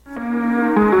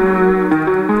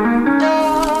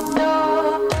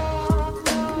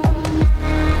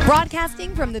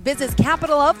from the business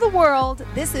capital of the world,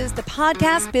 this is the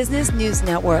Podcast Business News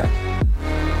Network.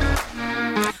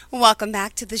 Welcome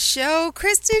back to the show.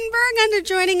 Kristin Bergunder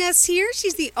joining us here.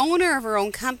 She's the owner of her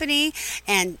own company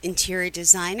and interior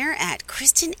designer at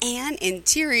Kristin Ann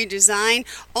Interior Design.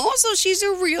 Also, she's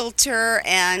a realtor,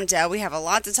 and we have a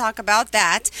lot to talk about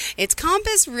that. It's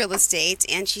Compass Real Estate,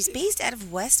 and she's based out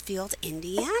of Westfield,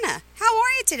 Indiana. How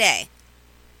are you today?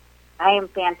 I am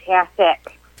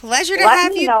fantastic. Pleasure to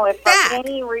have you back. Let me know if for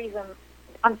any reason...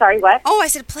 I'm sorry, what? Oh, I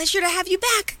said pleasure to have you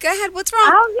back. Go ahead. What's wrong?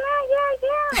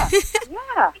 Oh, yeah.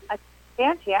 Yeah,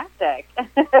 fantastic.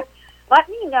 Let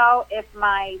me know if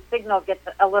my signal gets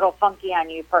a little funky on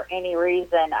you for any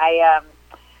reason.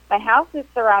 My house is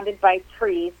surrounded by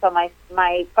trees, so my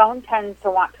phone tends to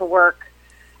want to work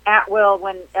at will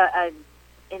when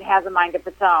it has a mind of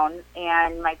its own,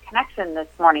 and my connection this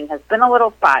morning has been a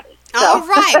little spotty. So. All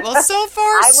right. Well, so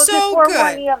far, so good. I will just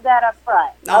forewarn you of that up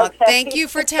front. Oh, okay? Thank you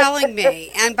for telling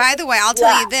me. And by the way, I'll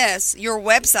tell you this, your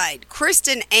website,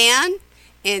 Kristin Ann,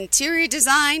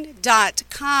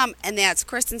 interiordesign.com, and that's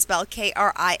Kristin spelled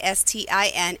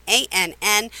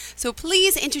Kristinann. So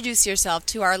please introduce yourself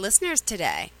to our listeners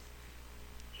today.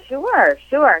 Sure.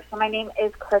 So my name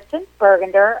is Kristin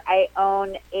Bergunder. I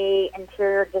own a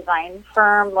interior design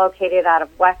firm located out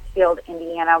of Westfield,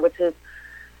 Indiana, which is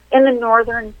in the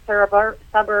northern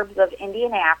suburbs of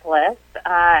Indianapolis.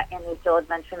 And as Jill had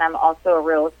mentioned, I'm also a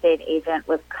real estate agent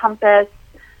with Compass.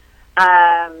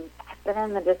 I've been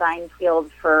in the design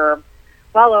field for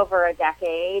well over a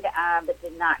decade, but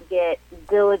did not get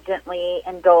diligently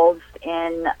indulged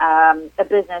in a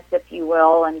business, if you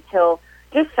will, until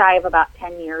just shy of about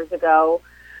 10 years ago.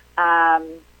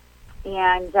 And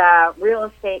real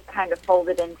estate kind of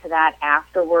folded into that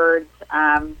afterwards,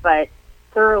 but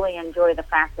thoroughly enjoy the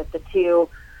fact that the two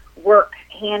work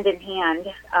hand in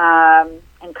hand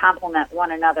and complement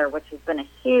one another, which has been a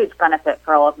huge benefit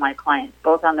for all of my clients,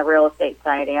 both on the real estate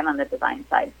side and on the design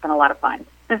side. It's been a lot of fun.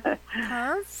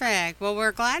 Perfect. Well,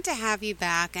 we're glad to have you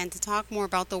back and to talk more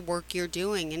about the work you're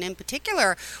doing. And in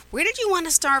particular, where did you want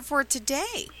to start for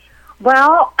today?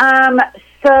 Well,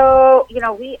 so,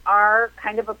 we are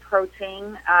kind of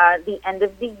approaching the end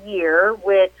of the year,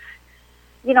 which,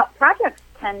 projects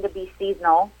tend to be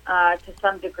seasonal to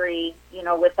some degree,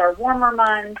 with our warmer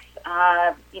months.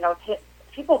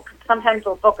 People sometimes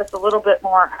will focus a little bit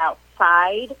more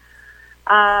outside.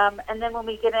 And then when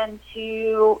we get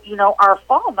into, our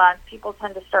fall months, people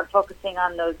tend to start focusing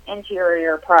on those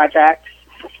interior projects,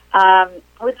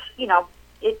 which,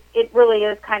 it really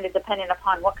is kind of dependent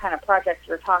upon what kind of projects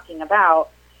you're talking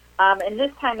about. And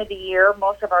this time of the year,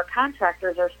 most of our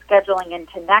contractors are scheduling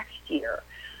into next year.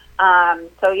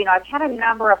 So, I've had a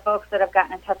number of folks that have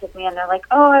gotten in touch with me, and they're like,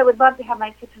 oh, I would love to have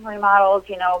my kitchen remodeled,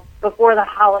 before the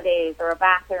holidays, or a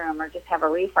bathroom, or just have a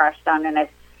refresh done. And I've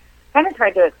kind of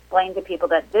tried to explain to people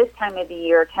that this time of the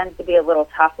year tends to be a little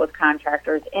tough with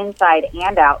contractors inside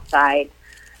and outside,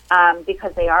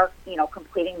 because they are,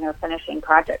 completing their finishing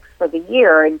projects for the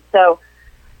year. And so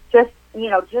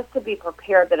just to be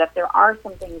prepared that if there are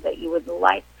some things that you would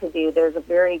like to do, there's a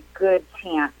very good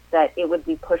chance that it would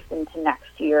be pushed into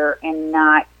next year and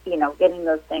not, getting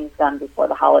those things done before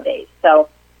the holidays. So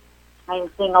I'm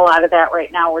seeing a lot of that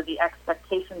right now, where the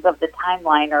expectations of the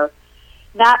timeline are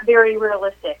not very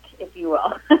realistic, if you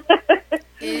will.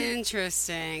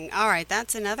 Interesting. All right,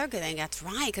 that's another good thing. That's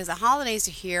right, because the holidays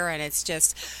are here, and it's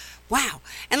just... wow.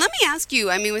 And let me ask you,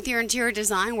 with your interior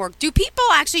design work, do people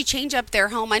actually change up their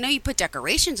home? I know you put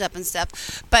decorations up and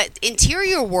stuff, but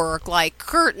interior work like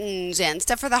curtains and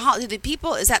stuff for the holiday,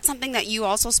 is that something that you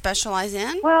also specialize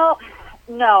in? Well,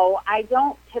 no, I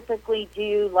don't typically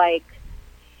do like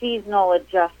seasonal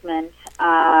adjustment,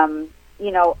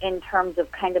 in terms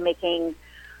of kind of making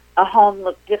a home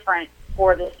look different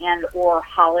for the and or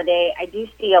holiday. I do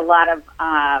see a lot of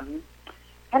kind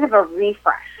of a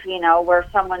refresh, where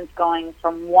someone's going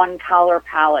from one color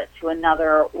palette to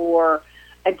another, or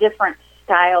a different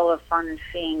style of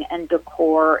furnishing and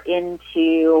decor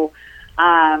into,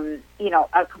 a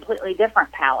completely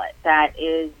different palette that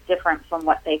is different from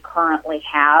what they currently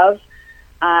have.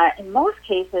 In most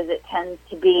cases, it tends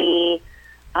to be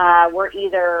we're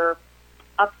either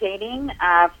updating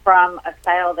from a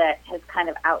style that has kind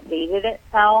of outdated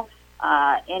itself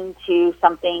into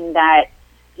something that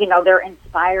they're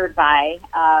inspired by.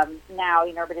 Now,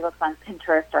 everybody looks on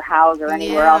Pinterest or House or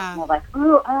anywhere else, and they're like,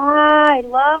 ooh, I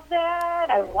love that.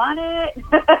 I want it.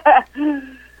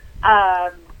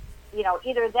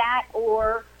 Either that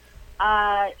or,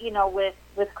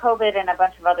 with COVID and a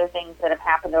bunch of other things that have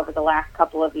happened over the last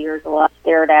couple of years, a lot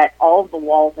stared at all the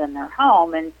walls in their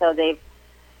home. And so they've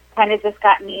kind of just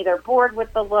gotten either bored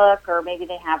with the look or maybe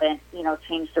they haven't,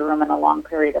 changed the room in a long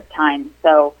period of time.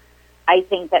 So I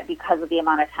think that because of the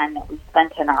amount of time that we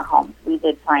spent in our homes, we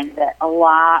did find that a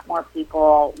lot more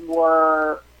people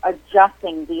were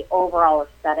adjusting the overall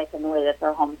aesthetic and the way that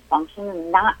their homes function,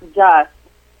 and not just,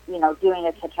 doing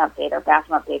a kitchen update or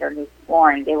bathroom update or new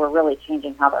flooring. They were really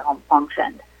changing how their home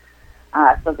functioned.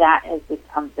 So that has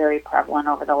become very prevalent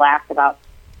over the last about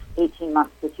 18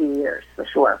 months to 2 years, for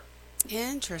sure.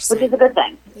 Interesting. Which is a good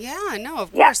thing. Yeah, no,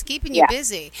 of course, keeping you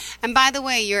busy. And by the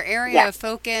way, your area of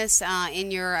focus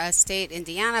in your state,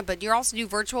 Indiana, but you also do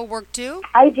virtual work too?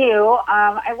 I do.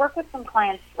 I work with some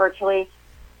clients virtually.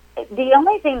 The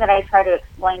only thing that I try to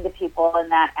explain to people in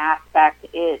that aspect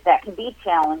is that can be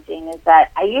challenging is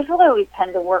that I usually always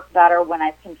tend to work better when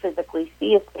I can physically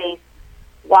see a space,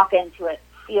 walk into it,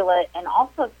 feel it, and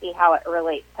also see how it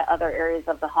relates to other areas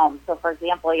of the home. So, for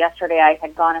example, yesterday I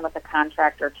had gone in with a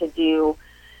contractor to do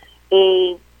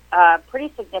a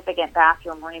pretty significant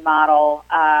bathroom remodel.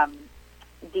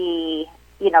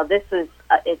 This is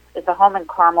it's a home in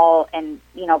Carmel, and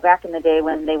back in the day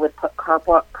when they would put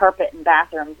carpet in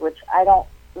bathrooms, which I don't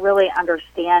really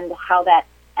understand how that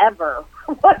ever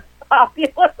was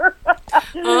popular.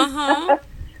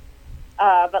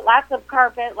 But lots of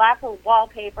carpet, lots of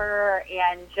wallpaper,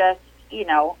 and just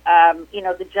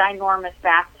the ginormous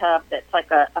bathtub that's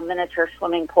like a miniature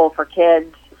swimming pool for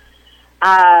kids,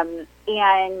 and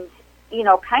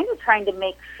kind of trying to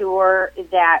make sure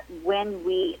that when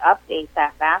we update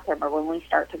that bathroom or when we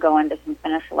start to go into some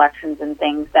finish selections and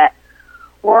things, that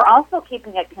we're also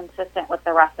keeping it consistent with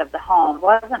the rest of the home. It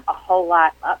wasn't a whole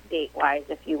lot update-wise,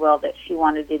 if you will, that she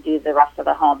wanted to do the rest of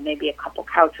the home, maybe a couple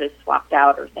couches swapped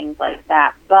out or things like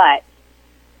that. But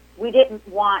we don't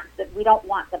want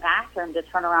the bathroom to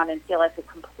turn around and feel like a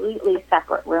completely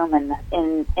separate room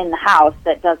in the house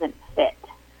that doesn't fit.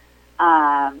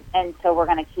 And so we're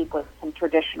going to keep with some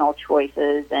traditional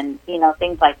choices and,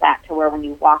 things like that, to where when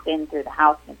you walk in through the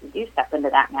house, and if you do step into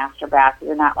that master bath,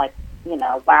 you're not like,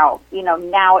 wow,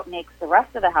 now it makes the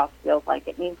rest of the house feel like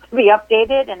it needs to be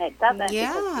updated, and it doesn't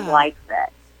because she likes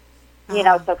it.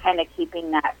 So kind of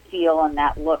keeping that feel and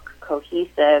that look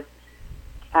cohesive.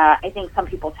 I think some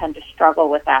people tend to struggle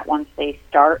with that once they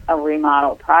start a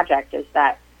remodel project.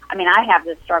 I have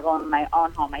this struggle in my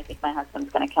own home. I think my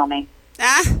husband's going to kill me.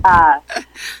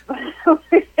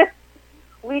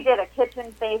 We did a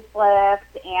kitchen facelift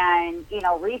and,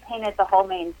 repainted the whole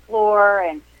main floor.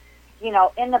 And,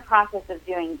 in the process of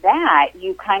doing that,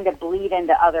 you kind of bleed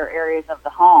into other areas of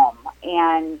the home.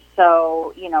 And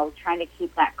so, trying to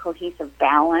keep that cohesive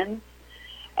balance.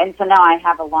 And so now I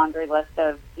have a laundry list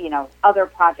of, other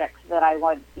projects that I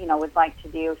would like to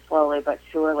do slowly but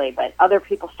surely. But other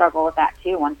people struggle with that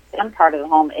too. Once one part of the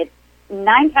home,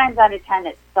 9 times out of 10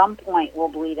 at some point will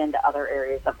bleed into other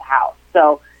areas of the house.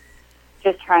 So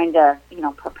just trying to,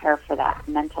 prepare for that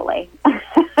mentally.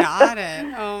 Got it.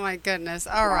 Oh, my goodness.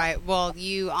 All right. Well,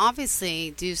 you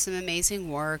obviously do some amazing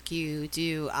work. You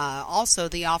do also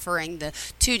the offering the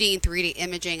 2D and 3D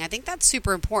imaging. I think that's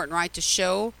super important, right, to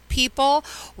show people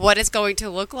what it's going to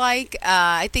look like.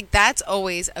 I think that's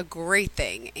always a great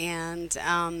thing. And,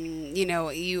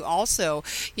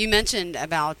 you mentioned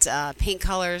about paint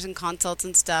colors and consults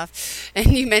and stuff.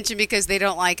 And you mentioned because they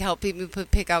don't help people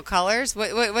pick out colors.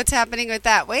 What's happening with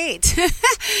that? Wait.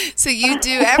 So you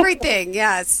do everything.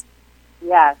 Yes.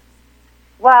 Yes.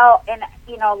 Well, and,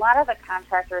 a lot of the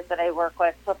contractors that I work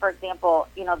with, so for example,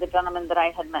 the gentleman that I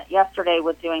had met yesterday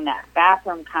was doing that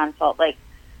bathroom consult,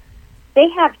 they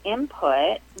have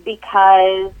input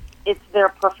because it's their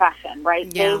profession, right?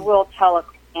 Yeah. They will tell a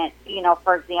client,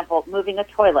 for example, moving a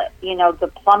toilet,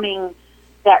 the plumbing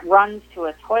that runs to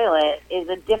a toilet is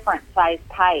a different size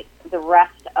pipe, the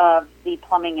rest of the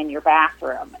plumbing in your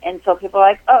bathroom. And so people are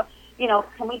like, oh,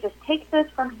 can we just take this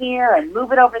from here and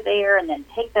move it over there and then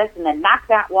take this and then knock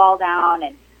that wall down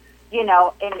and,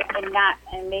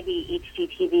 and maybe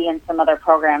HGTV and some other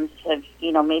programs have,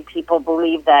 made people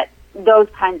believe that those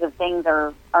kinds of things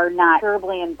are not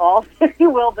terribly involved, if you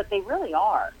will, but they really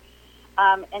are.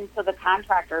 And so the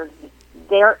contractors,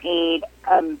 their aid,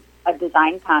 a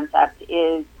design concept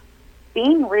is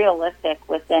being realistic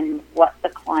within what the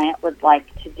client would like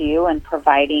to do and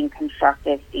providing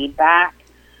constructive feedback,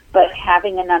 but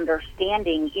having an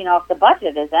understanding, if the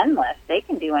budget is endless, they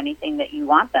can do anything that you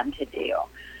want them to do.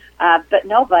 But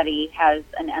nobody has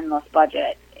an endless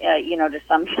budget, to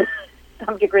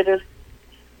some degree. There's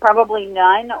probably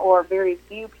none or very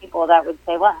few people that would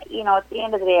say, well, at the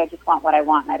end of the day, I just want what I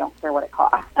want and I don't care what it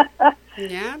costs.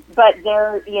 Yeah. But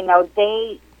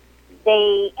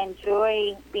they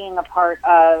enjoy being a part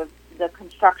of the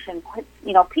construction,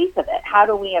 piece of it. How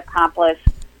do we accomplish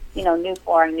new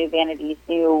flooring, new vanities,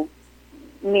 new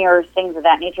mirrors, things of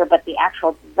that nature. But the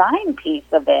actual design piece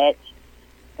of it,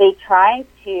 they try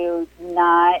to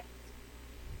not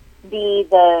be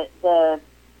the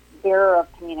bearer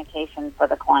of communication for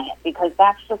the client, because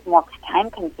that's just more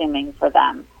time consuming for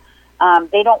them.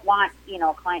 They don't want,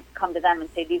 a client to come to them and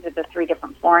say, these are the 3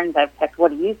 different floorings I've picked.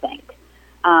 What do you think?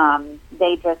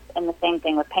 They just, and the same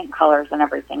thing with paint colors and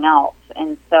everything else.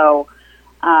 And so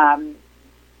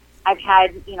I've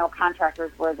had,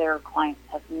 contractors where their clients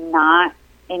have not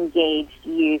engaged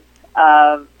use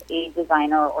of a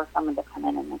designer or someone to come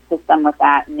in and assist them with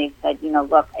that. And they've said,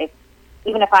 look,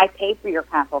 even if I pay for your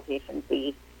consultation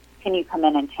fee, can you come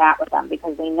in and chat with them?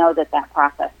 Because they know that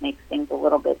process makes things a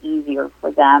little bit easier for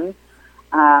them,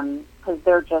 because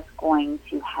they're just going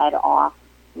to head off,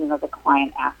 the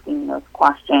client asking those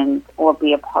questions or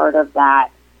be a part of that.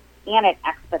 And it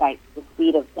expedites the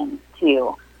speed of things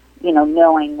too,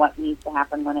 knowing what needs to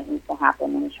happen when it needs to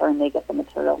happen and ensuring they get the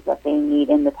materials that they need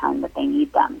in the time that they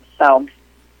need them. So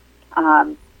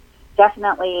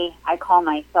definitely I call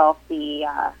myself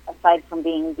aside from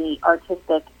being the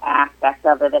artistic aspect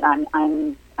of it, that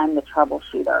I'm the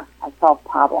troubleshooter. I solve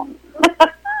problems.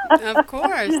 Of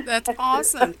course. That's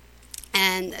awesome.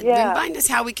 And remind us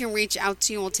how we can reach out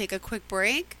to you. We'll take a quick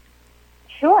break.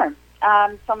 Sure.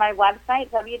 So my website,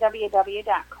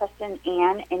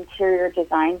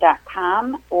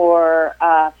 www.KristinAnnInteriorDesign.com, or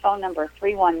phone number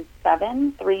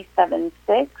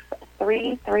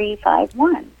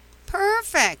 317-376-3351.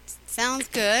 Perfect. Sounds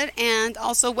good. And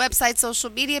also website, social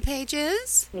media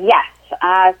pages? Yes.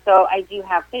 So I do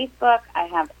have Facebook. I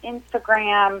have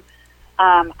Instagram.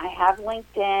 I have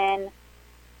LinkedIn.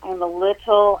 I'm a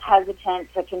little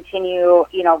hesitant to continue,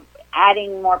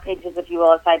 adding more pages, if you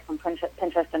will, aside from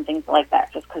Pinterest and things like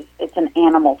that, just because it's an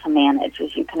animal to manage,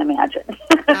 as you can imagine.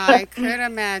 I could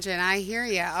imagine. I hear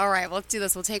you. All right, let's do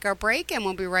this. We'll take our break, and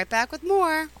we'll be right back with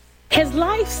more. Has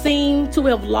life seemed to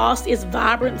have lost its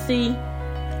vibrancy?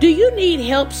 Do you need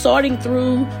help sorting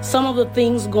through some of the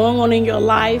things going on in your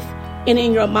life and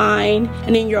in your mind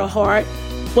and in your heart?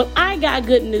 Well, I got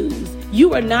good news.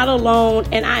 You are not alone,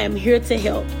 and I am here to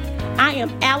help. I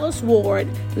am Alice Ward,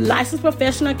 licensed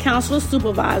professional counselor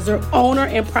supervisor, owner,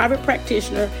 and private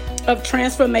practitioner of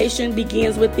Transformation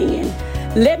Begins Within.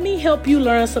 Let me help you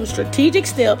learn some strategic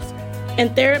steps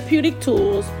and therapeutic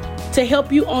tools to help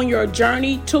you on your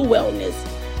journey to wellness.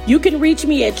 You can reach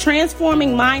me at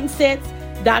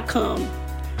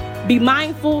transformingmindsets.com. Be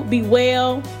mindful, be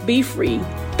well, be free.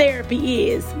 Therapy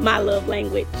is my love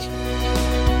language.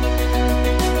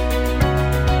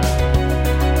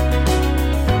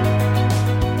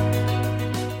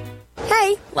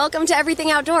 Hey, welcome to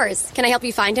Everything Outdoors. Can I help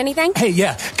you find anything? Hey,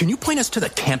 yeah. Can you point us to the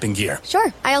camping gear?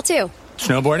 Sure, aisle 2.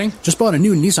 Snowboarding? Just bought a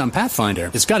new Nissan Pathfinder.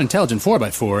 It's got intelligent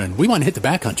 4x4, and we want to hit the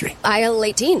backcountry. Aisle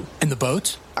 18. And the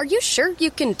boats? Are you sure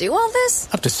you can do all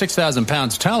this? Up to 6,000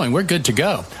 pounds towing, we're good to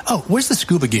go. Oh, where's the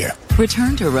scuba gear?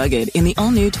 Return to rugged in the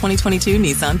all-new 2022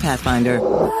 Nissan Pathfinder.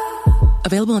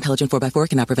 Available intelligent 4x4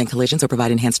 cannot prevent collisions or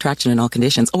provide enhanced traction in all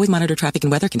conditions. Always monitor traffic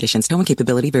and weather conditions. Towing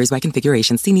capability varies by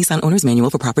configuration. See Nissan Owner's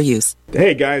Manual for proper use.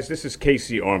 Hey guys, this is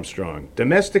Casey Armstrong.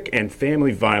 Domestic and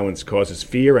family violence causes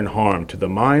fear and harm to the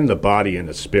mind, the body, and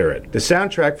the spirit. The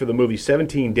soundtrack for the movie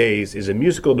 17 Days is a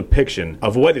musical depiction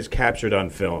of what is captured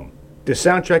on film. The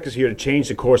soundtrack is here to change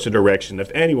the course of direction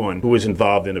of anyone who is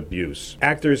involved in abuse.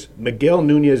 Actors Miguel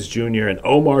Nunez Jr. and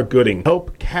Omar Gooding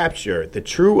help capture the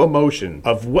true emotion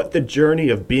of what the journey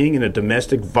of being in a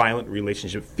domestic violent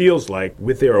relationship feels like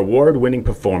with their award-winning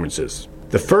performances.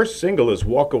 The first single is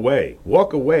Walk Away.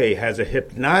 Walk Away has a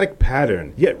hypnotic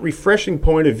pattern, yet refreshing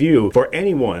point of view for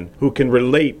anyone who can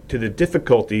relate to the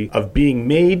difficulty of being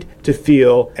made to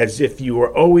feel as if you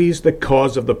are always the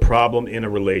cause of the problem in a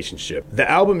relationship.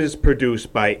 The album is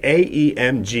produced by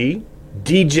AEMG,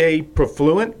 DJ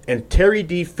Profluent, and Terry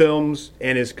D Films,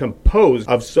 and is composed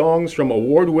of songs from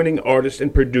award-winning artists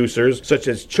and producers such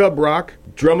as Chub Rock,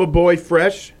 Drummer Boy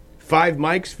Fresh, 5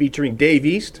 Mics featuring Dave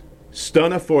East,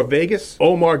 Stunner for Vegas,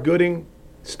 Omar Gooding,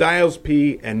 Styles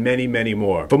P, and many, many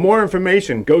more. For more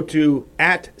information, go to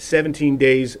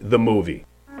 @17days the movie.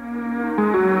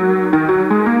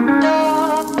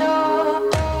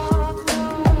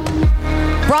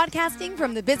 Broadcasting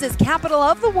from the business capital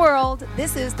of the world,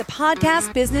 this is the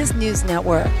Podcast Business News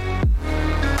Network.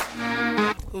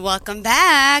 Welcome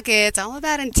back. It's all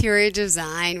about interior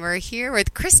design. We're here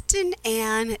with Kristin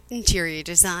Ann, Interior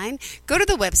Design. Go to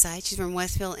the website. She's from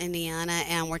Westville, Indiana,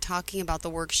 and we're talking about the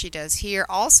work she does here.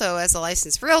 Also, as a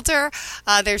licensed realtor,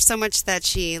 there's so much that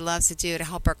she loves to do to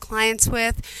help her clients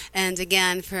with. And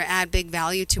again, for add big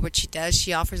value to what she does,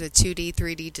 she offers a 2D,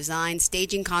 3D design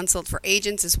staging consult for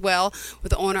agents as well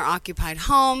with owner-occupied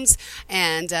homes.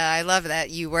 And I love that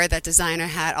you wear that designer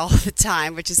hat all the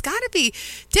time, which has got to be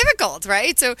difficult,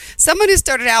 right? So someone who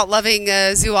started out loving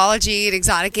zoology and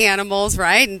exotic animals,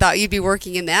 right, and thought you'd be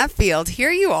working in that field, here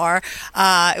you are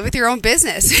with your own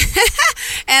business,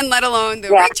 and let alone the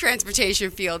rate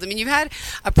transportation field. I mean, you've had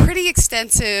a pretty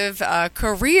extensive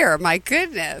career, my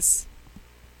goodness.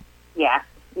 Yeah,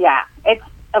 it's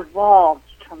evolved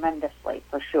tremendously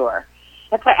for sure.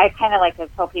 That's why I kind of like to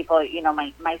tell people, you know,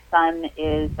 my son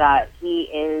is,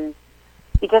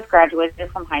 he just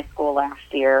graduated from high school last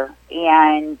year,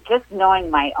 and just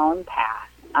knowing my own path,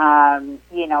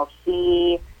 you know,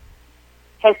 he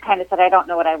has kind of said, I don't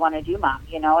know what I want to do, Mom,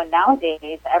 you know, and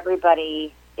nowadays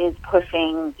everybody is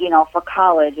pushing, you know, for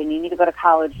college, and you need to go to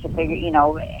college to figure, you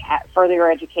know, further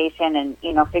your education and,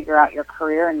 you know, figure out your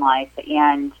career in life.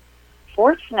 And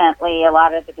fortunately, a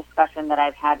lot of the discussion that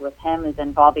I've had with him is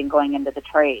involving going into the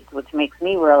trades, which makes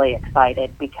me really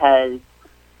excited because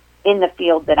in the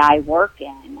field that I work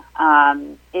in,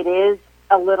 it is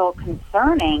a little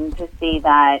concerning to see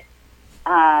that,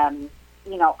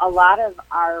 you know, a lot of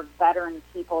our veteran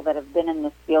people that have been in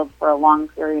this field for a long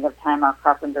period of time, our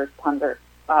carpenters, plumbers,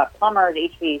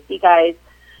 HVAC guys,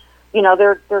 you know,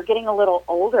 they're getting a little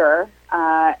older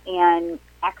and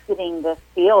exiting this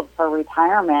field for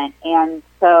retirement. And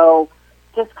so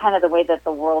just kind of the way that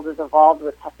the world has evolved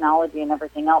with technology and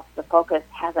everything else, the focus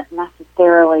hasn't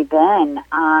necessarily been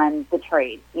on the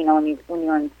trades. You know, when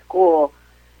you're in school,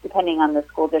 depending on the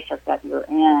school district that you're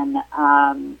in,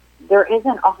 there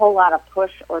isn't a whole lot of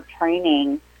push or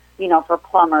training, you know, for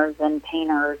plumbers and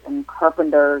painters and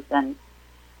carpenters, and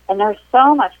there's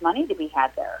so much money to be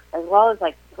had there, as well as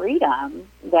like freedom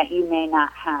that you may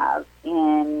not have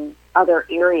in other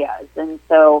areas. And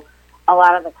so a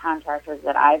lot of the contractors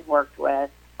that I've worked with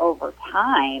over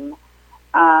time,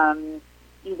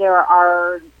 there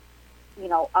are, you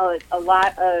know, a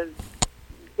lot of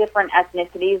different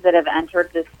ethnicities that have entered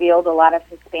this field. A lot of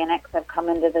Hispanics have come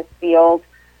into this field,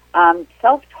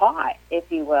 self-taught, if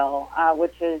you will,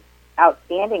 which is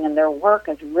outstanding, and their work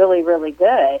is really, really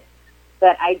good.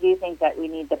 But I do think that we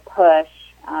need to push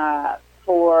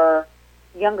for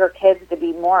younger kids to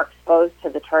be more exposed to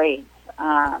the trades,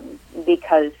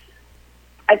 because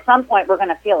at some point we're going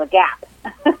to feel a gap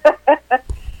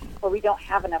where we don't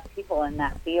have enough people in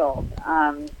that field,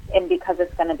 and because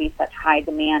it's going to be such high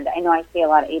demand. I know I see a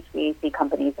lot of HVAC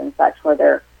companies and such where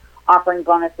they're offering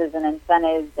bonuses and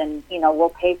incentives, and, you know, we'll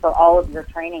pay for all of your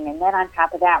training, and then on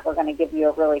top of that, we're going to give you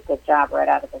a really good job right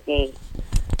out of the gate.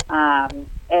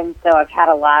 And so I've had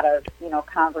a lot of, you know,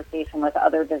 conversation with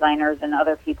other designers and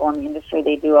other people in the industry.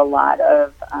 They do a lot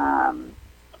of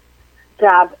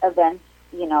job events,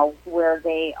 you know, where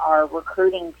they are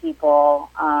recruiting people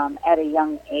at a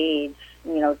young age,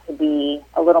 you know, to be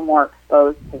a little more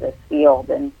exposed to this field.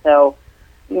 And so,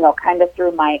 you know, kind of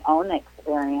through my own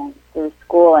experience through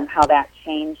school and how that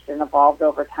changed and evolved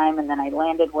over time, and then I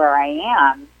landed where I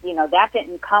am, you know, that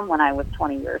didn't come when I was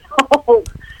 20 years old.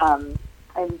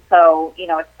 And so, you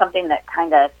know, it's something that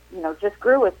kind of, you know, just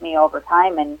grew with me over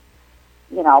time, and,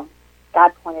 you know,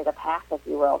 God pointed a path, if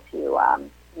you will, to,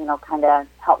 you know, kind of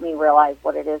help me realize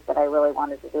what it is that I really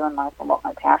wanted to do in life and what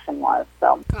my passion was.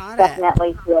 So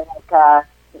definitely feel like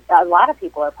a lot of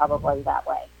people are probably that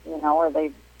way, you know, or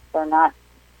they're not,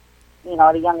 you know,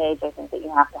 at a young age. I think that you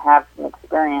have to have some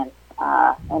experience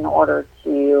in order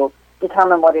to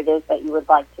determine what it is that you would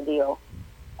like to do.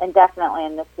 And definitely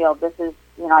in this field, this is,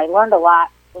 you know, I learned a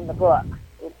lot in the book,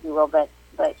 if you will, but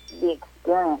the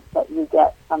experience that you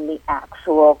get from the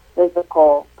actual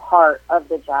physical part of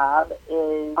the job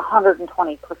is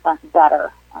 120%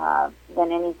 better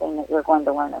than anything that you're going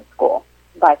to learn in school,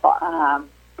 by far.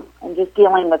 And just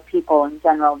dealing with people in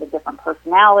general, the different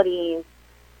personalities,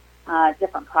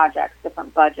 different projects,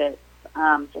 different budgets,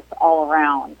 just all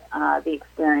around, the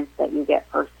experience that you get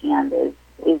firsthand is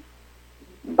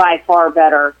by far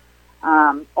better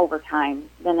over time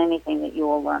than anything that you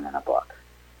will learn in a book.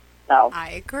 So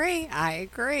I agree.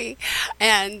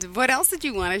 And what else did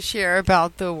you want to share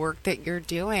about the work that you're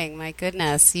doing? My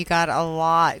goodness, you got a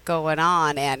lot going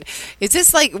on. And is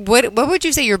this like, what would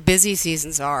you say your busy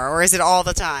seasons are, or is it all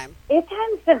the time? It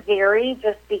tends to vary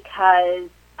just because,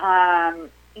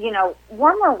 you know,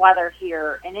 warmer weather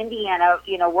here in Indiana,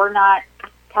 you know, we're not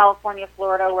California,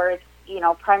 Florida, where it's,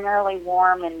 primarily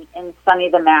warm and sunny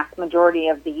the vast majority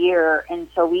of the year. And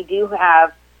so we do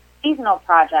have seasonal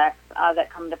projects that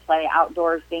come to play,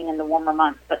 outdoors being in the warmer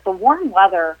months. But the warm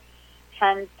weather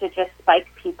tends to just spike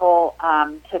people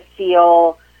to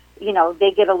feel,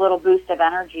 they get a little boost of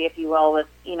energy, if you will, with,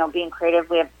 being creative.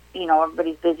 We have,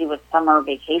 everybody's busy with summer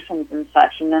vacations and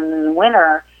such. And then in the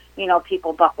winter,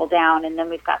 people buckle down. And then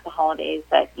we've got the holidays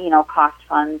that, cost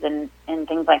funds and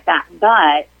things like that.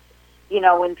 But,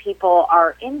 when people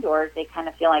are indoors, they kind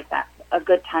of feel like that's a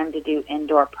good time to do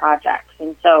indoor projects.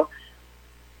 And so,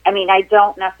 I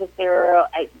don't necessarily,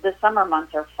 the summer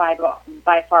months are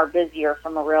by far busier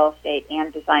from a real estate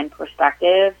and design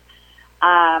perspective.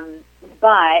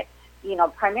 But,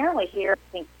 primarily here,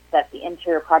 I think that the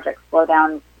interior projects slow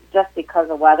down just because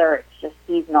of weather. It's just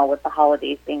seasonal with the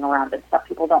holidays being around and stuff.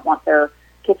 People don't want their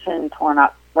kitchen torn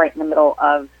up right in the middle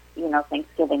of,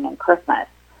 Thanksgiving and Christmas.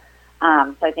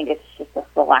 So I think it's just a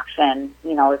selection,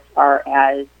 as far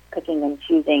as picking and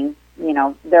choosing,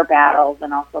 their battles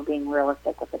and also being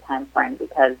realistic with the time frame,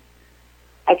 because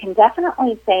I can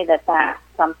definitely say that that's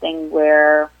something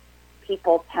where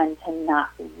people tend to not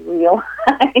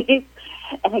realize.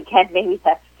 And again, maybe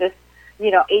that's just,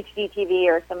 HGTV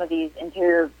or some of these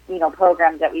interior,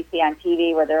 programs that we see on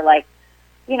TV where they're like,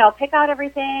 pick out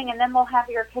everything and then we'll have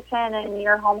your kitchen and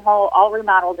your home all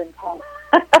remodeled in 10.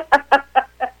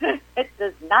 It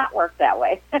does not work that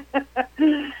way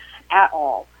at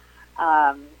all.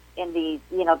 And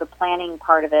the planning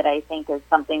part of it, I think, is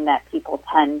something that people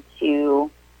tend to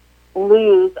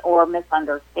lose or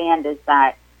misunderstand, is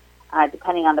that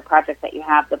depending on the project that you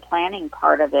have, the planning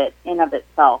part of it in of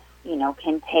itself,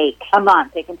 can take a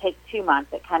month. It can take 2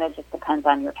 months. It kind of just depends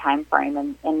on your time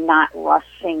frame and not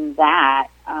rushing that,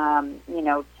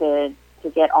 to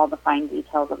get all the fine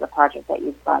details of the project that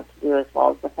you've got to do, as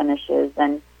well as the finishes,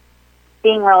 and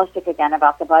being realistic again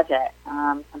about the budget.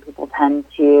 Some people tend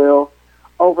to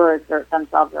overexert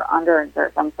themselves or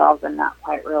underexert themselves and not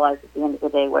quite realize at the end of the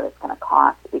day what it's going to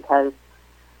cost, because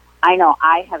I know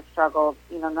I have struggled.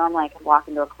 Normally I could walk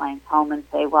into a client's home and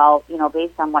say, well,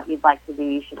 based on what you'd like to do,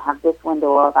 you should have this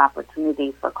window of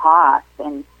opportunity for cost.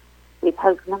 And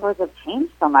because numbers have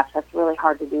changed so much, that's really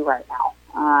hard to do right now.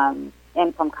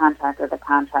 And from contractor to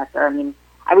contractor.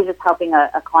 I was just helping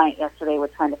a client yesterday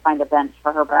with trying to find a bench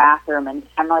for her bathroom, and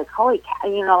I'm like, holy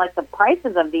cow, the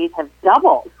prices of these have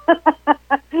doubled.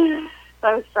 So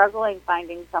I was struggling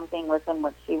finding something within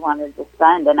what she wanted to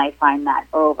spend, and I find that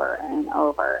over and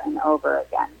over and over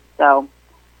again. So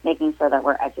making sure that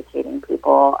we're educating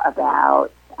people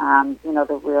about,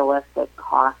 the realistic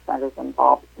cost that is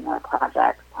involved in our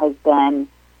projects has been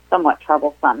somewhat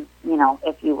troublesome,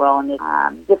 if you will, and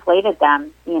it deflated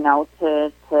them,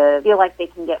 to feel like they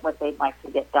can get what they'd like to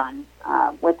get done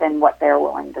within what they're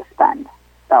willing to spend.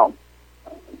 So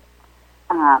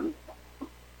I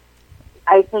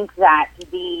think that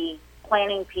the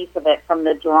planning piece of it, from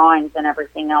the drawings and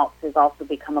everything else, has also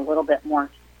become a little bit more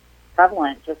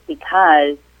prevalent, just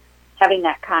because having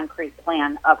that concrete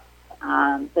plan up,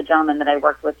 the gentleman that I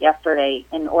worked with yesterday,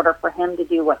 in order for him to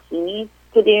do what he needs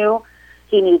to do,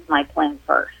 he needs my plan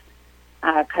first,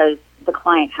 because the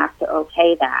client has to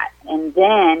okay that. And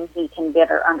then he can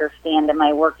better understand, am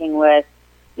I working with,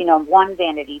 1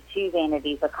 vanity, 2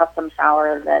 vanities, a custom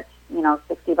shower that's,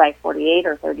 60 by 48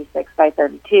 or 36 by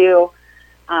 32.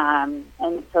 And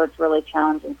so it's really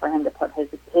challenging for him to put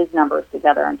his numbers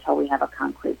together until we have a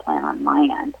concrete plan on my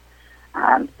end.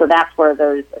 So that's where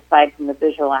those, aside from the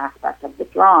visual aspect of the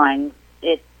drawings,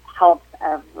 it helps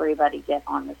everybody get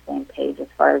on the same page as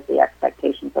far as the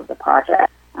expectations of the project.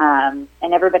 And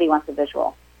everybody wants a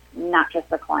visual, not just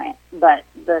the client, but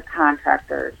the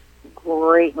contractors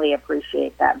greatly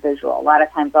appreciate that visual. A lot of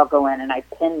times I'll go in and I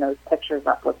pin those pictures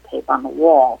up with tape on the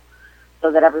wall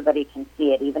so that everybody can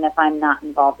see it. Even if I'm not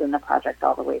involved in the project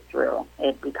all the way through,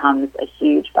 it becomes a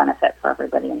huge benefit for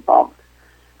everybody involved,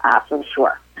 for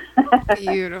sure.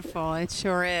 Beautiful. It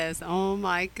sure is. Oh,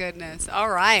 my goodness. All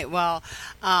right. Well,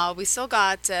 we still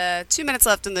got 2 minutes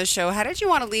left in the show. How did you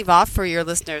want to leave off for your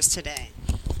listeners today?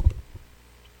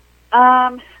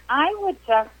 I would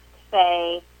just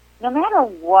say, no matter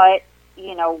what,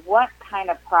 what kind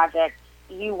of project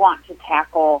you want to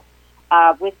tackle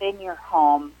within your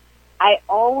home, I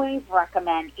always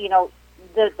recommend,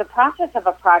 the process of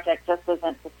a project just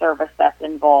isn't the service that's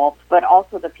involved, but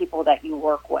also the people that you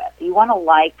work with. You want to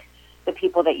like the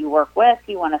people that you work with.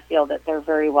 You want to feel that they're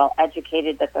very well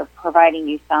educated, that they're providing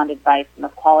you sound advice, and the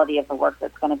quality of the work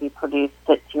that's going to be produced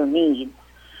fits your needs.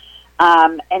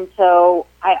 And so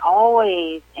I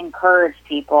always encourage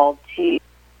people to,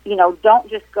 don't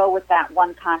just go with that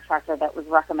one contractor that was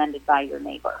recommended by your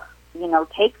neighbor.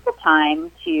 take the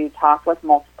time to talk with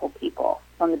multiple people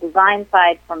from the design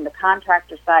side, from the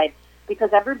contractor side, because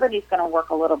everybody's going to work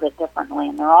a little bit differently,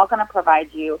 and they're all going to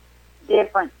provide you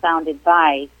different sound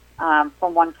advice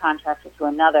from one contractor to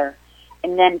another.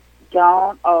 And then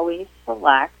don't always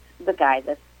select the guy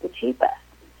that's the cheapest.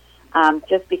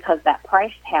 Just because that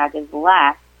price tag is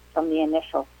less from the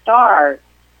initial start,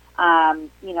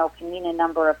 can mean a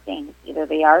number of things. Either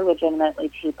they are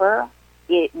legitimately cheaper,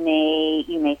 you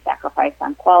may sacrifice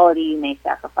on quality, you may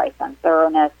sacrifice on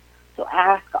thoroughness. So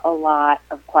ask a lot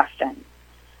of questions.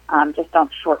 Just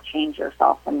don't shortchange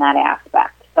yourself in that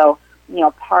aspect. So,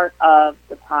 part of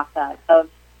the process of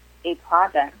a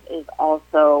project is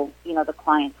also, the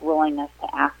client's willingness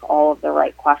to ask all of the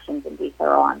right questions and be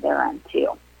thorough on their end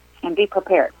too, and be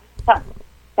prepared. So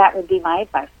that would be my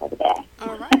advice for the day.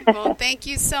 All right. Well, thank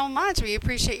you so much. We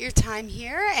appreciate your time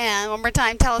here. And one more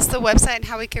time, tell us the website and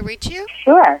how we can reach you.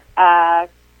 Sure.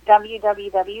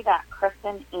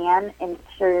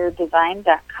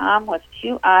 www.KristenAnnInteriorDesign.com with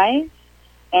 2 I's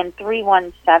and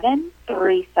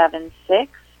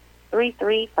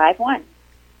 317-376-3351.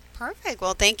 Perfect.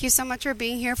 Well, thank you so much for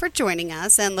being here, for joining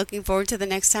us, and looking forward to the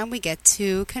next time we get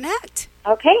to connect.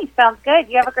 Okay, sounds good.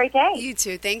 You have a great day. You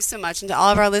too. Thanks so much. And to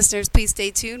all of our listeners, please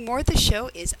stay tuned. More of the show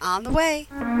is on the way.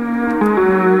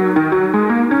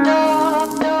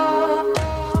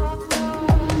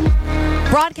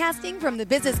 Broadcasting from the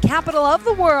business capital of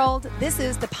the world, this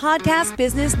is the Podcast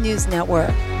Business News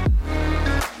Network.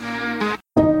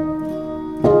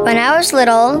 When I was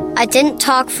little, I didn't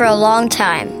talk for a long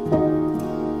time.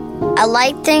 I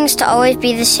liked things to always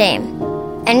be the same.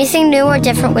 Anything new or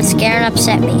different would scare and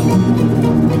upset me.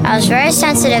 I was very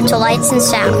sensitive to lights and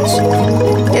sounds.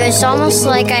 It was almost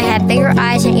like I had bigger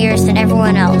eyes and ears than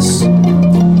everyone else.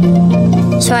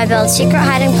 So I built secret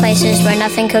hiding places where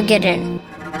nothing could get in.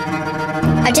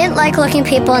 I didn't like looking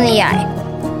people in the eye.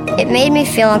 It made me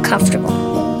feel uncomfortable.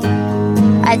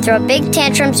 I'd throw big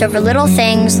tantrums over little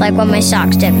things, like when my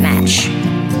socks didn't match.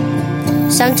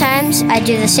 Sometimes I'd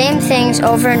do the same things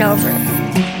over and over.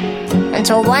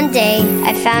 Until one day,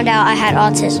 I found out I had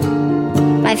autism.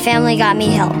 My family got me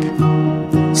help.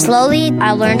 Slowly,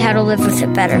 I learned how to live with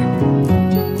it better.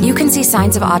 You can see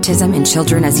signs of autism in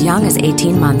children as young as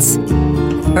 18 months.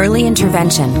 Early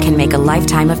intervention can make a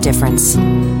lifetime of difference.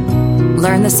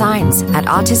 Learn the signs at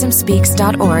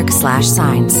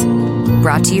autismspeaks.org/signs.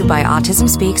 Brought to you by Autism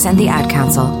Speaks and the Ad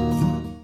Council.